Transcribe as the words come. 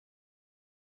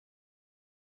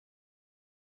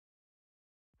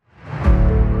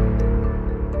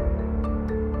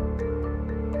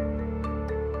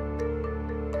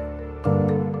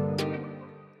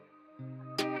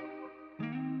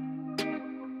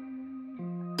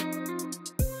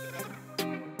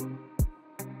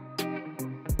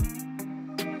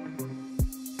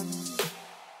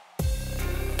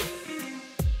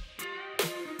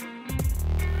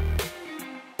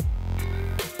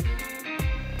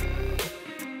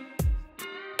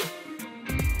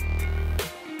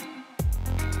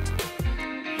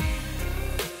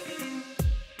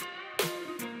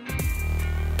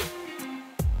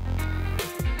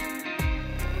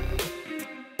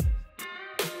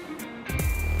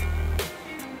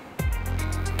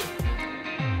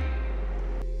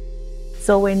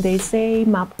So when they say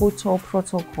Maputo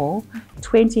Protocol,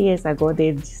 20 years ago,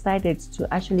 they decided to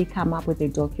actually come up with a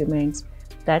document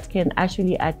that can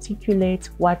actually articulate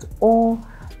what all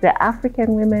the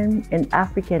African women and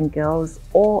African girls,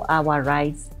 all our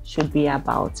rights should be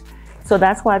about. So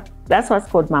that's what's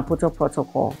called Maputo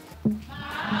Protocol.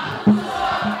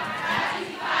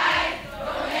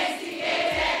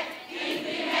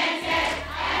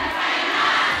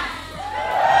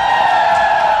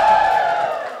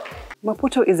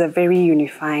 Maputo is a very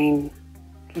unifying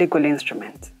legal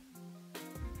instrument.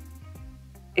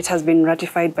 It has been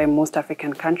ratified by most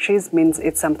African countries, means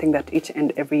it's something that each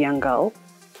and every young girl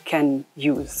can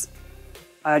use.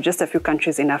 Just a few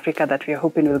countries in Africa that we are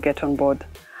hoping will get on board.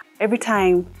 Every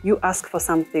time you ask for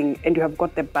something and you have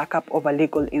got the backup of a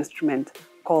legal instrument,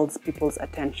 calls people's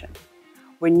attention.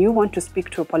 When you want to speak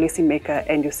to a policymaker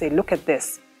and you say, look at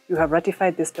this, you have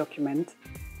ratified this document,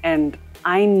 and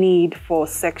I need for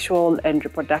sexual and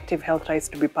reproductive health rights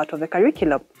to be part of the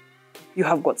curriculum. You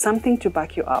have got something to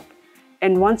back you up.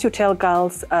 And once you tell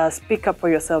girls, speak up for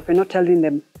yourself, you're not telling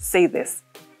them, say this.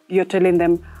 You're telling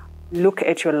them, look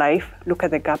at your life, look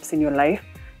at the gaps in your life,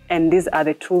 and these are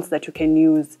the tools that you can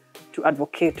use to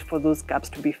advocate for those gaps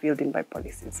to be filled in by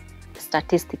policies.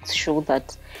 Statistics show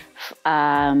that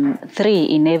 3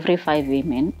 in every 5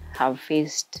 women have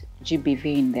faced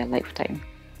GBV in their lifetime.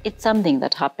 It's something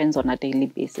that happens on a daily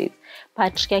basis.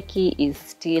 Patriarchy is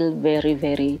still very,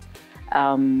 very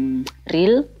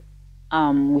real.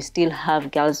 We still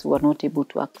have girls who are not able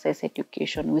to access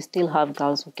education. We still have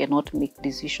girls who cannot make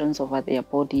decisions over their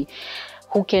body,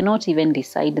 who cannot even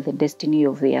decide the destiny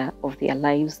of their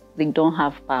lives. They don't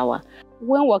have power.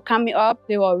 When we're coming up,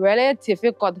 they were really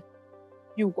difficult.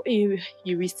 You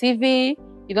receive it,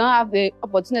 you don't have the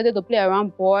opportunity to play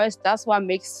around boys. That's what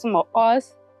makes some of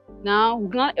us now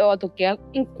we're not able to get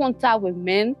in contact with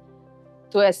men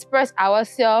to express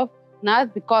ourselves,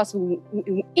 not because we're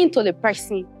into the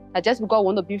person, but just because we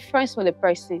want to be friends with the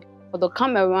person. But to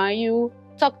come around you,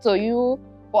 talk to you,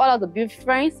 for all of the be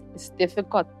friends, it's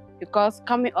difficult because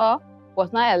coming up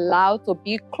was not allowed to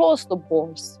be close to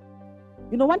boys.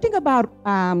 You know, one thing about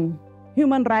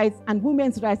human rights and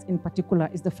women's rights in particular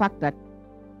is the fact that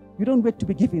you don't wait to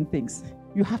be given things.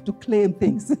 You have to claim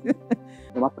things.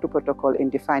 The Maputo Protocol in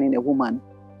defining a woman,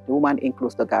 the woman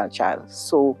includes the girl child.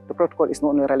 So the protocol is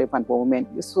not only relevant for women,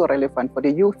 it's also relevant for the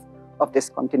youth of this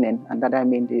continent, and that I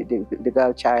mean the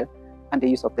girl child and the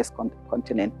youth of this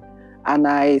continent. And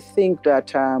I think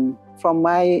that from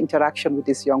my interaction with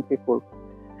these young people,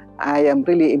 I am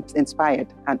really inspired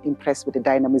and impressed with the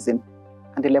dynamism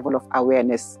and the level of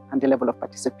awareness and the level of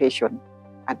participation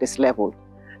at this level.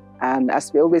 And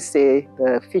as we always say,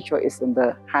 the future is in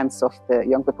the hands of the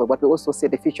young people, but we also say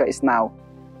the future is now.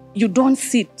 You don't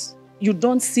sit. You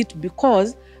don't sit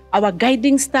because our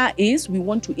guiding star is we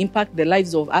want to impact the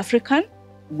lives of African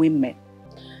women.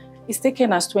 It's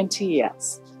taken us 20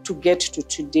 years to get to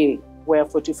today, where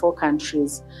 44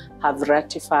 countries have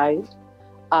ratified,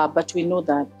 but we know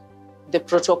that the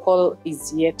protocol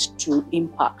is yet to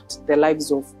impact the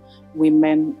lives of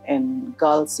women and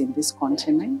girls in this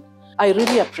continent. I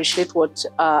really appreciate what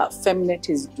Femnet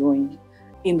is doing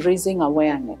in raising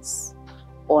awareness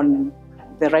on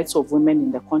the rights of women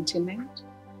in the continent,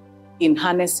 in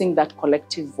harnessing that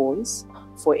collective voice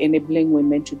for enabling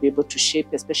women to be able to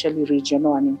shape especially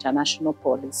regional and international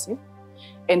policy.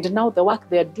 And now the work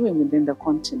they're doing within the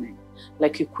continent,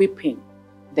 like equipping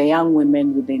the young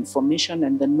women with the information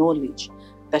and the knowledge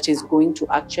that is going to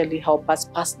actually help us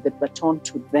pass the baton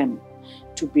to them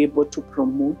to be able to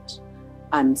promote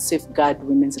and safeguard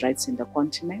women's rights in the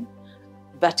continent.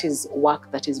 That is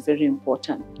work that is very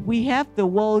important. We have the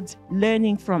world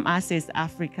learning from us as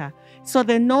Africa. So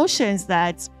the notions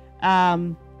that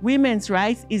women's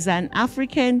rights is an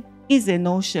African is a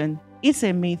notion, it's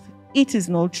a myth, it is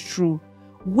not true.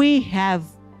 We have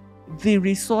the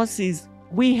resources,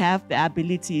 we have the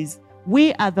abilities.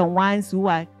 We are the ones who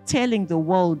are telling the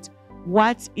world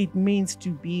what it means to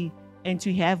be and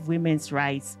to have women's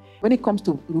rights. When it comes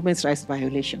to women's rights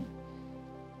violation,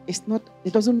 it's not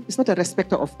a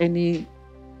respecter of any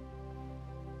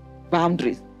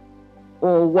boundaries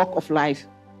or walk of life,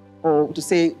 or to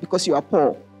say because you are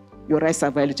poor, your rights are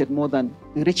violated more than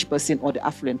the rich person or the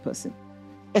affluent person.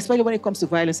 Especially when it comes to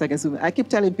violence against women. I keep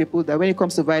telling people that when it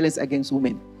comes to violence against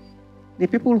women, the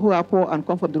people who are poor and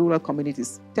come from the rural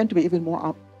communities tend to be even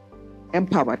more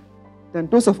empowered than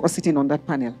those of us sitting on that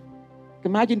panel.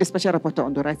 Imagine the special rapporteur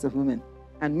on the rights of women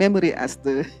and memory as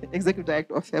the executive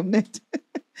director of Femnet.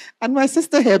 And my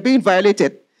sister here being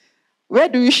violated. Where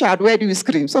do you shout? Where do you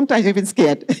scream? Sometimes you're even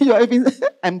scared. You're even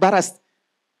embarrassed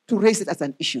to raise it as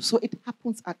an issue. So it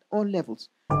happens at all levels.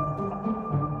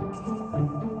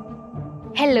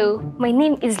 Hello, my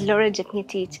name is Laura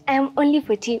Jetnitich. I am only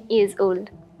 14 years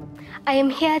old. I am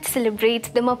here to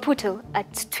celebrate the Maputo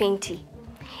at 20.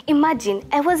 Imagine,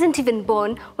 I wasn't even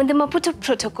born when the Maputo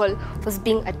Protocol was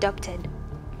being adopted.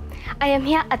 I am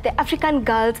here at the African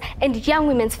Girls and Young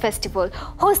Women's Festival,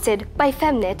 hosted by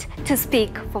Femnet, to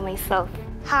speak for myself.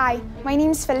 Hi, my name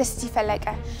is Felicity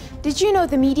Feleka. Did you know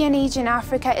the median age in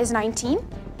Africa is 19?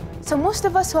 So most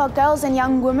of us who are girls and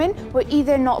young women were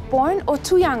either not born or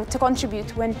too young to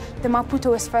contribute when the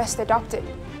Maputo was first adopted.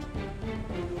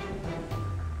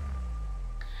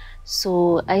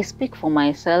 So I Speak for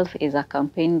Myself is a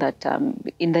campaign that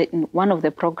in one of the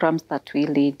programs that we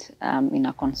lead in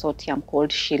a consortium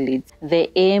called She Leads.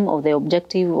 The aim or the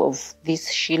objective of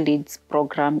this She Leads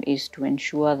program is to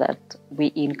ensure that we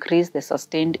increase the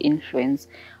sustained influence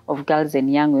of girls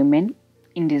and young women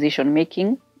in decision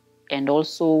making, and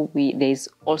also there is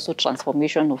also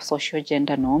transformation of social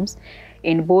gender norms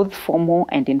in both formal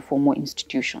and informal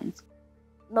institutions.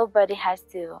 Nobody has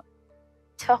to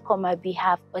talk on my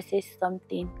behalf or say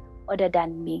something other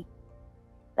than me.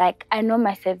 Like, I know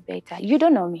myself better. You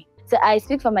don't know me. So I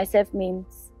speak for myself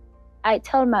means I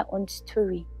tell my own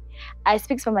story. I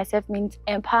speak for myself means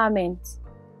empowerment.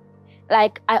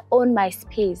 Like, I own my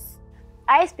space.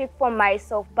 I speak for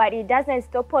myself, but it doesn't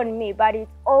stop on me, but it's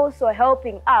also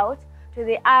helping out to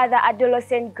the other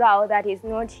adolescent girl that is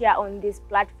not here on this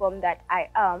platform that I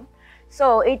am.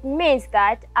 So it means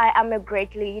that I am a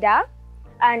great leader,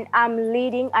 and I'm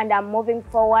leading and I'm moving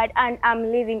forward and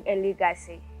I'm leaving a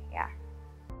legacy. Yeah.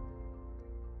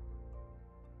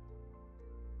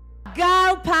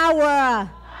 Girl power.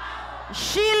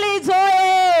 She leads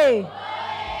away.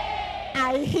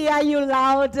 I hear you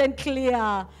loud and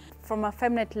clear. From a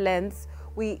Femnet lens,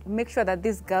 we make sure that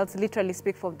these girls literally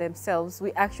speak for themselves.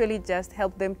 We actually just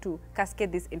help them to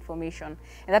cascade this information.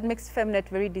 And that makes Femnet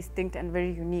very distinct and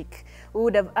very unique. We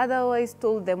would have otherwise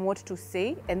told them what to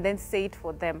say and then say it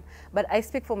for them. But I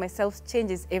Speak for Myself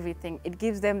changes everything. It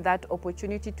gives them that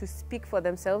opportunity to speak for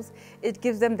themselves. It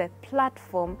gives them that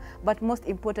platform, but most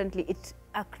importantly, it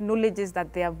acknowledges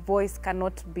that their voice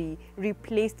cannot be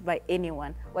replaced by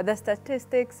anyone, whether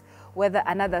statistics, whether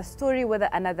another story, whether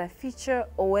another feature,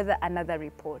 or whether another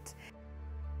report.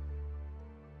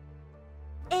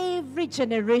 Every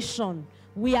generation,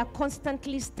 we are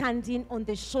constantly standing on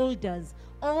the shoulders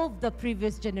of the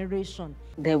previous generation.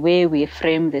 The way we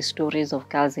frame the stories of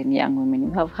girls and young women,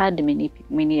 we have heard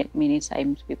many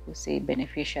times people say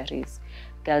beneficiaries,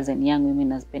 girls and young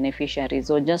women as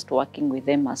beneficiaries, or just working with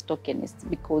them as tokenists,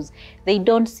 because they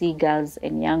don't see girls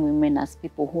and young women as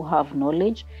people who have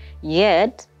knowledge,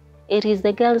 yet it is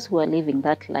the girls who are living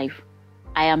that life.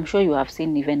 I am sure you have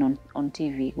seen even on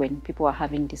TV when people are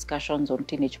having discussions on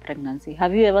teenage pregnancy.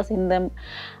 Have you ever seen them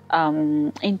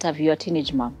interview a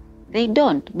teenage mom? They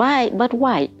don't. But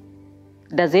why?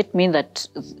 Does it mean that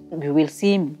we will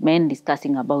see men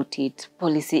discussing about it,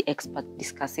 policy experts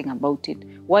discussing about it?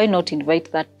 Why not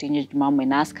invite that teenage mom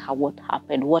and ask her what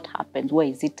happened, what happened,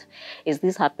 why is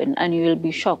this happened? And you will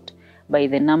be shocked by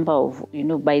the number of,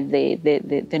 by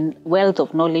the wealth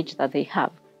of knowledge that they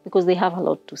have, because they have a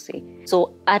lot to say.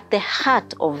 So at the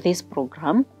heart of this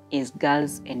program is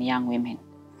girls and young women.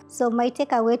 So my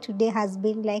takeaway today has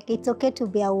been like, it's okay to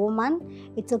be a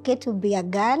woman, it's okay to be a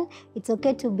girl, it's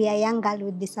okay to be a young girl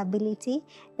with disability.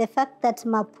 The fact that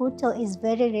Maputo is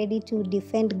very ready to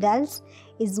defend girls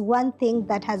is one thing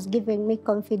that has given me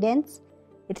confidence.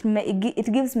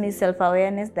 It gives me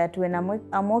self-awareness that when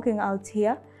I'm walking out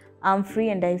here, I'm free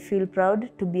and I feel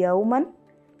proud to be a woman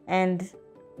and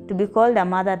to be called a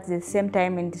mother at the same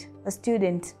time and a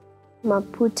student.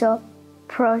 Maputo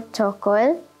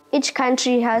Protocol. Each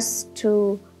country has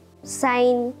to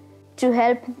sign to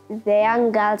help the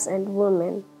young girls and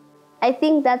women. I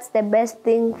think that's the best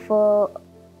thing for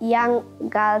young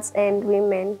girls and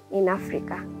women in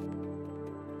Africa.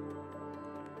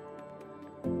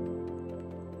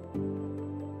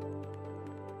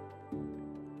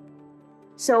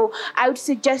 So I would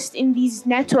suggest in these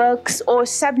networks or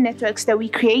sub-networks that we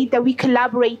create, that we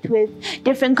collaborate with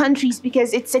different countries,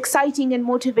 because it's exciting and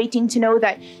motivating to know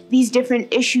that these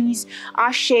different issues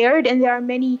are shared and there are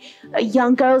many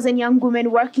young girls and young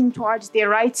women working towards their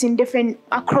rights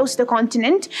across the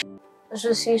continent.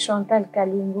 Je suis Chantal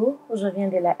Kalingo, je viens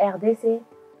de la RDC.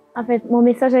 En fait, mon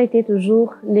message a été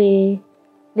toujours les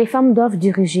femmes doivent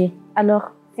diriger.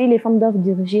 Alors, si les femmes doivent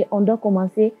diriger, on doit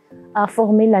commencer à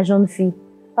former la jeune fille.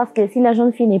 Parce que si la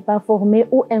jeune fille n'est pas formée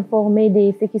ou informée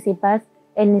de ce qui se passe,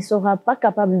 elle ne sera pas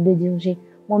capable de diriger.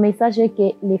 Mon message est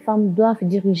que les femmes doivent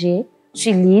diriger. She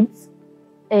leads.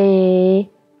 Et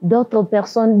d'autres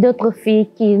personnes, d'autres filles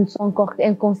qui sont encore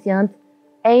inconscientes,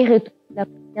 elles retrouvent la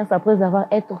après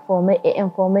avoir été formés et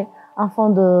informés afin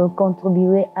de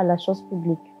contribuer à la chose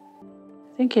publique.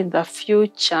 I think in the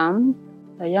future,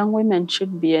 the young women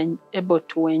should be able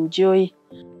to enjoy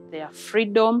their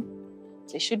freedom.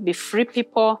 They should be free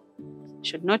people,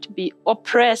 should not be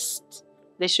oppressed.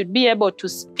 They should be able to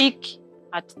speak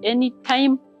at any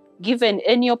time, given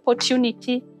any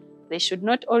opportunity. They should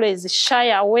not always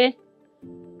shy away.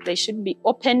 They should be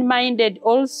open-minded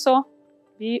also.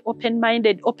 Be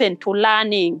open-minded, open to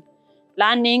learning,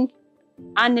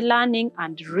 unlearning,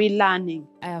 and relearning.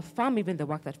 I affirm even the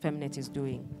work that Femnet is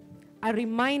doing. A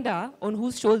reminder on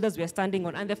whose shoulders we are standing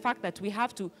on, and the fact that we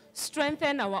have to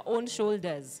strengthen our own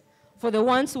shoulders for the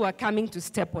ones who are coming to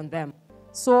step on them.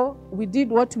 So we did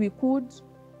what we could.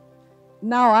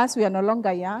 Now, as we are no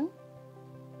longer young,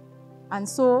 and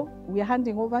so we are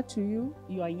handing over to you.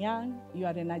 You are young, you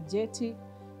are energetic,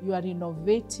 you are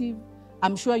innovative.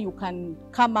 I'm sure you can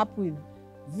come up with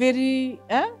very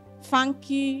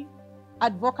funky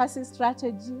advocacy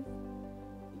strategies.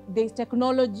 There's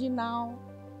technology now.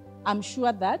 I'm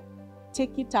sure that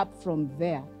take it up from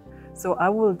there. So I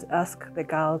would ask the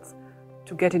girls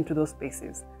to get into those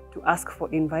spaces, to ask for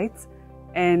invites.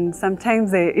 And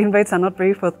sometimes the invites are not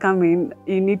very forthcoming.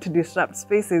 You need to disrupt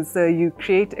spaces. So you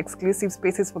create exclusive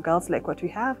spaces for girls like what we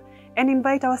have and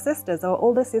invite our sisters, our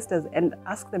older sisters, and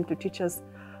ask them to teach us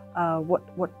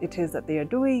what it is that they are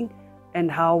doing and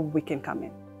how we can come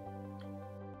in.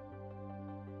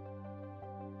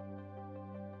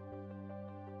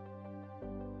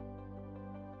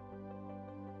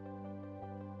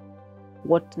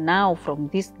 What now from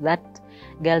that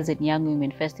Girls and Young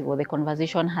Women Festival, the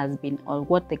conversation has been, or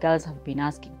what the girls have been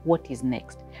asking, what is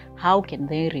next? How can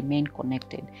they remain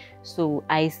connected? So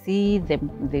I see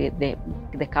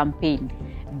the campaign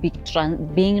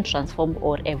being transformed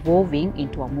or evolving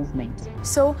into a movement.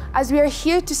 So as we are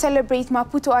here to celebrate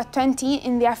Maputo at 20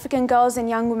 in the African Girls and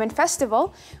Young Women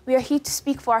Festival, we are here to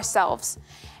speak for ourselves.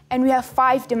 And we have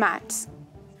 5 demands.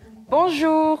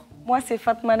 Bonjour, moi c'est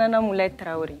Fatmanana Moulay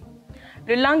Traoré.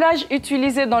 Le langage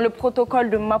utilisé dans le protocole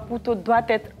de Maputo doit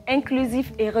être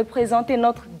inclusif et représenter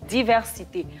notre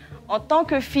diversité en tant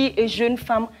que filles et jeunes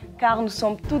femmes, car nous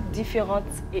sommes toutes différentes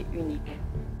et uniques.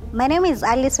 My name is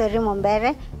Alice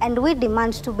Werimombere, and we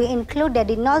demand to be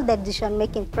included in all the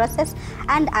decision-making process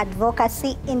and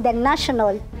advocacy in the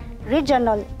national,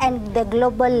 regional, and the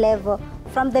global level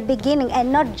from the beginning,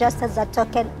 and not just as a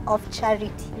token of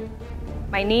charity.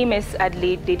 My name is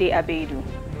Adelaide Dede Abedu.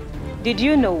 Did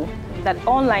you know that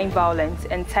online violence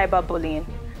and cyberbullying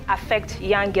affect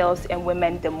young girls and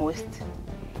women the most?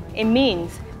 It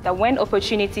means that when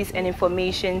opportunities and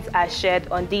information are shared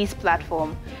on these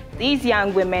platforms, these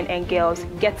young women and girls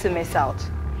get to miss out.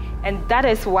 And that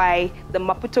is why the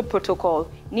Maputo Protocol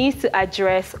needs to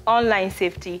address online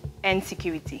safety and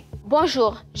security.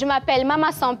 Bonjour, je m'appelle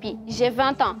Mama Sampi, j'ai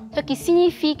 20 ans, ce qui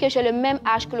signifie que j'ai le même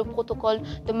âge que le protocole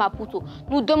de Maputo.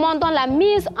 Nous demandons la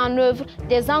mise en œuvre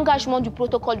des engagements du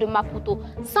protocole de Maputo,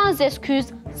 sans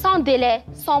excuses, sans délai,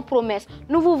 sans promesse.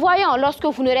 Nous vous voyons lorsque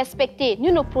vous ne respectez ni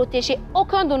ne protégez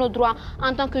aucun de nos droits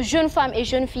en tant que jeunes femmes et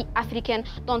jeunes filles africaines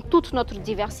dans toute notre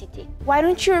diversité. Why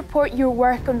don't you report your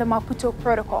work on the Maputo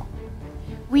Protocol?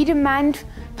 We demand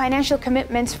financial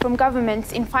commitments from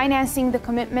governments in financing the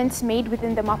commitments made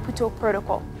within the Maputo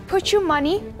Protocol. Put your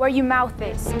money where your mouth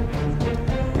is.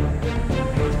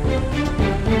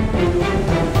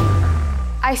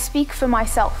 I speak for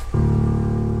myself.